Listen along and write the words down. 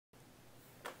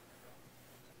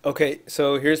Okay,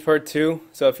 so here's part two.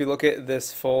 So if you look at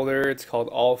this folder, it's called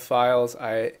All Files.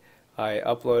 I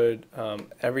uploaded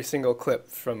every single clip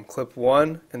from clip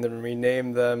one and then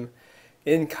renamed them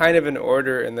in kind of an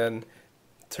order, and then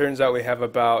turns out we have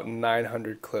about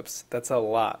 900 clips. That's a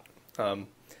lot. Um,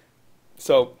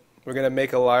 so we're going to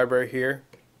make a library here.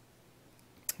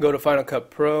 Go to Final Cut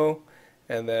Pro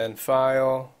and then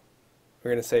File.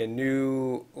 We're going to say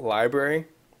New Library.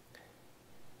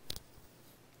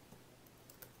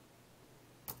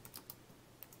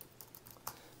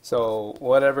 So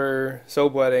whatever, so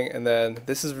wedding, and then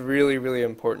this is really, really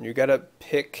important. You gotta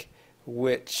pick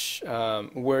which,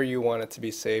 where you want it to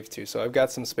be saved to. So I've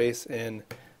got some space in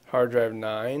hard drive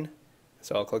 9,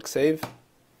 so I'll click Save.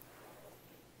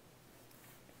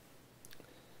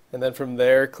 And then from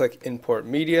there, click Import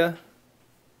Media,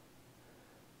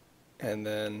 and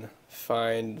then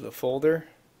find the folder,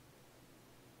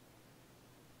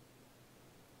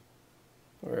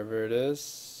 wherever it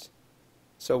is.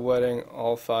 So wedding,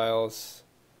 all files,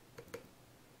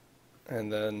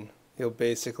 and then you'll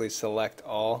basically select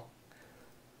all.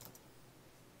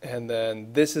 And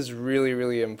then this is really,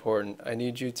 really important. I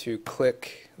need you to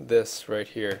click this right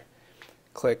here.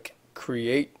 Click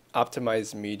Create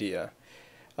Optimize Media.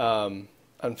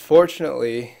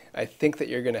 Unfortunately, I think that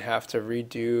you're going to have to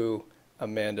redo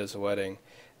Amanda's wedding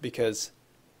because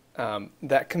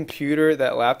that computer,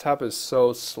 that laptop is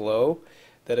so slow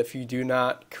that if you do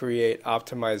not create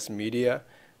optimized media,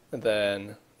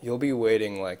 then you'll be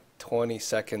waiting like 20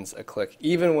 seconds a click.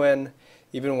 Even when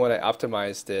I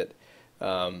optimized it,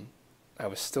 I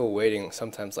was still waiting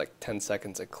sometimes like 10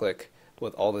 seconds a click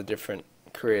with all the different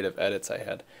creative edits I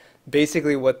had.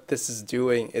 Basically what this is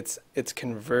doing, it's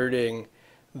converting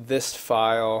this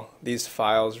file, these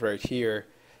files right here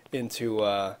into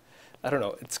I don't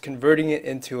know, it's converting it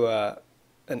into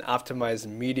an optimized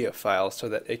media file so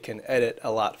that it can edit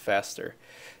a lot faster.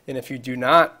 And if you do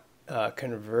not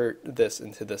convert this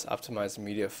into this optimized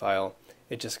media file,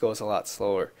 it just goes a lot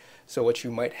slower. So what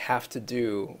you might have to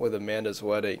do with Amanda's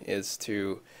wedding is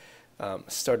to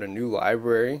start a new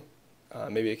library.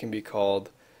 Maybe it can be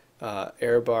called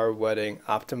Airbar Wedding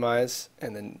Optimize,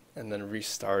 and then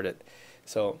restart it.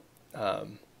 So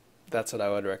that's what I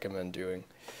would recommend doing.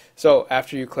 So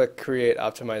after you click Create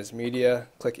Optimized Media,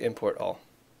 click Import All.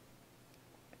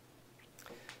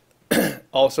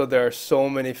 Also, there are so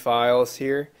many files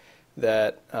here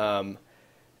that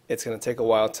it's going to take a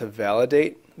while to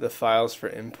validate the files for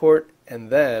import, and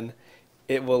then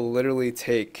it will literally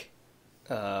take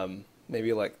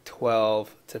maybe like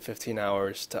 12 to 15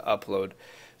 hours to upload.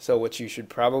 So what you should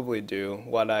probably do,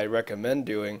 what I recommend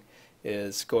doing,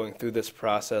 is going through this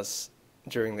process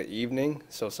during the evening,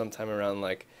 so sometime around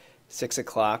like 6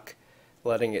 o'clock,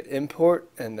 letting it import,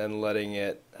 and then letting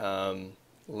it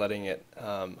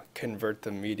convert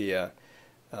the media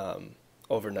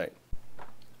overnight.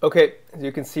 Okay, as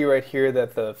you can see right here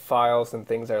that the files and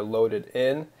things are loaded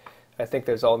in. I think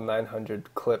there's all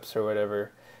 900 clips or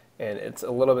whatever, and it's a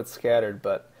little bit scattered,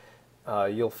 but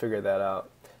you'll figure that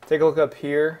out. Take a look up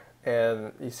here,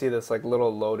 and you see this like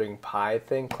little loading pie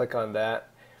thing. Click on that,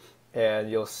 and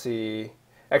you'll see.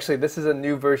 Actually, this is a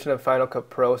new version of Final Cut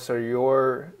Pro, so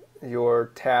your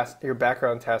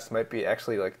background task might be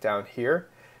actually like down here.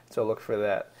 So look for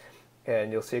that,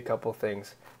 and you'll see a couple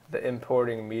things. The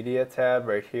importing media tab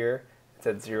right here, it's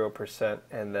at 0%,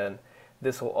 and then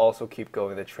this will also keep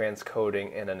going, the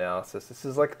transcoding and analysis. This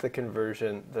is like the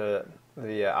conversion, the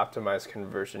optimized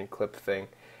conversion clip thing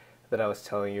that I was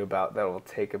telling you about that will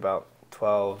take about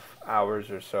 12 hours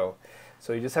or so.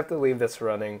 So you just have to leave this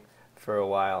running for a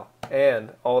while.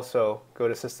 And also go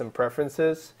to System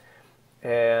Preferences,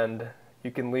 and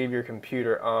you can leave your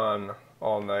computer on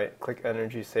all night. Click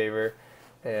Energy Saver,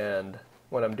 and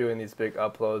when I'm doing these big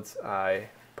uploads, I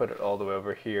put it all the way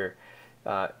over here.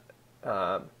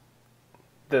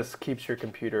 This keeps your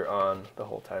computer on the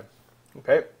whole time.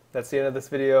 Okay, that's the end of this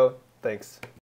video. Thanks.